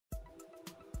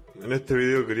En este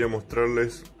video quería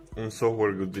mostrarles un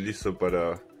software que utilizo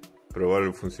para probar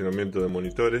el funcionamiento de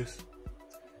monitores.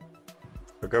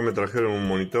 Acá me trajeron un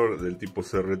monitor del tipo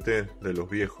CRT, de los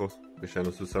viejos, que ya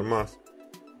no se usan más.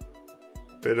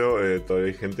 Pero todavía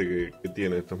hay gente que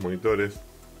tiene estos monitores.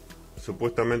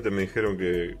 Supuestamente me dijeron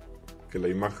que la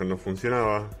imagen no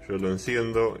funcionaba. Yo lo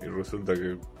enciendo y resulta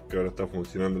que ahora está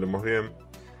funcionando más bien.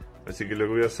 Así que lo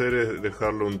que voy a hacer es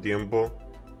dejarlo un tiempo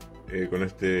con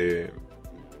este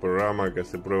programa que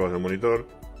hace pruebas de monitor.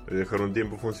 Voy a dejar un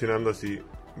tiempo funcionando, así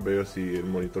veo si el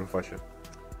monitor falla.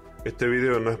 Este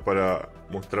video no es para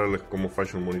mostrarles cómo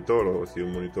falla un monitor o si el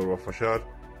monitor va a fallar,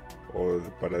 o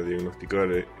para diagnosticar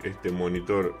este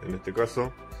monitor en este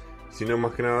caso, sino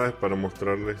más que nada es para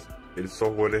mostrarles el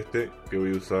software este que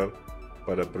voy a usar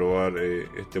para probar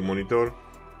este monitor.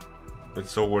 El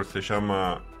software se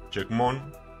llama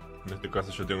Chekmon. En este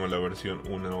caso yo tengo la versión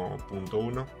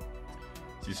 1.1.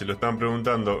 Si se lo están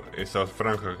preguntando, esas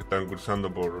franjas que están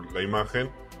cruzando por la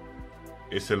imagen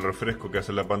es el refresco que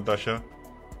hace la pantalla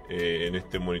en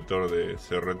este monitor de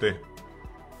CRT.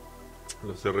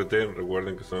 Los CRT,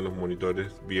 recuerden que son los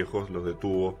monitores viejos, los de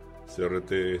tubo.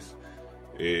 CRT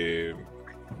es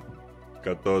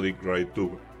Cathodic Ray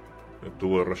Tube, el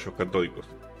tubo de rayos catódicos.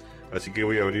 Así que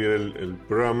voy a abrir el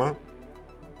programa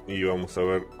y vamos a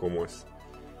ver cómo es.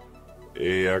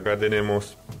 Acá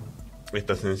tenemos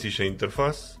esta sencilla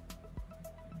interfaz.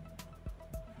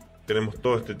 Tenemos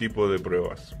todo este tipo de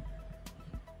pruebas.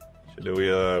 Yo le voy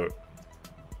a dar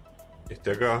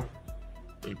este acá,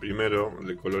 el primero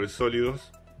de colores sólidos,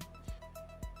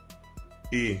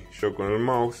 y yo con el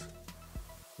mouse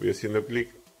voy haciendo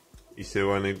clic y se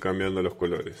van a ir cambiando los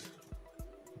colores.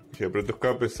 Si aprieto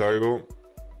escape salgo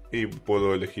y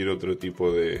puedo elegir otro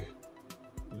tipo de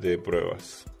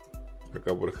pruebas.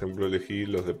 Acá por ejemplo elegí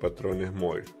los de patrones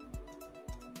Moir.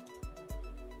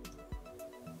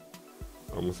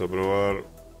 Vamos a probar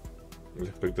el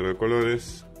espectro de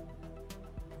colores.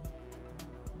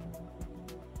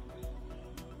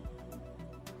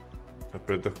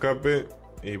 Aprieto escape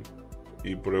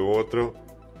y pruebo otro.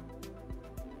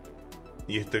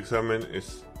 Y este examen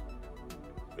es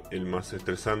el más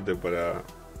estresante para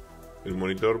el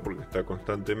monitor porque está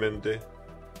constantemente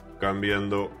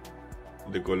cambiando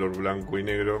de color blanco y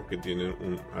negro, que tienen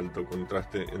un alto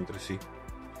contraste entre sí.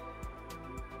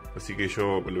 Así que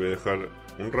yo lo voy a dejar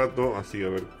un rato así a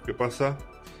ver qué pasa.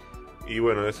 Y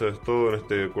bueno, eso es todo en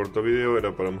este corto video.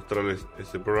 Era para mostrarles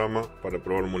ese programa para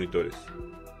probar monitores.